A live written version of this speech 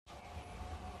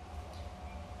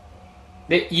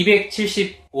네,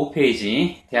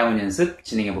 275페이지 대화문 연습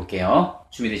진행해 볼게요.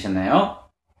 준비되셨나요?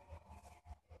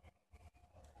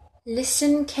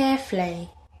 Listen carefully.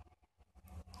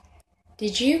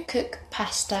 Did you cook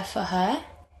pasta for her?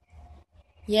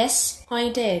 Yes,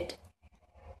 I did.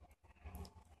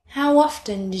 How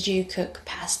often did you cook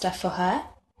pasta for her?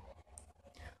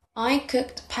 I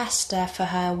cooked pasta for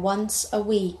her once a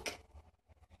week.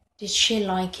 Did she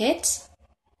like it?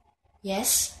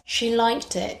 Yes, she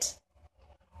liked it.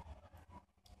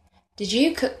 Did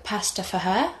you cook pasta for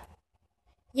her?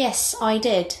 Yes, I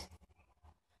did.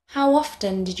 How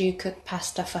often did you cook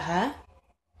pasta for her?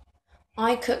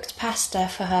 I cooked pasta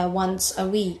for her once a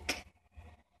week.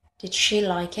 Did she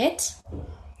like it?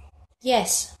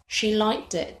 Yes, she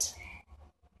liked it.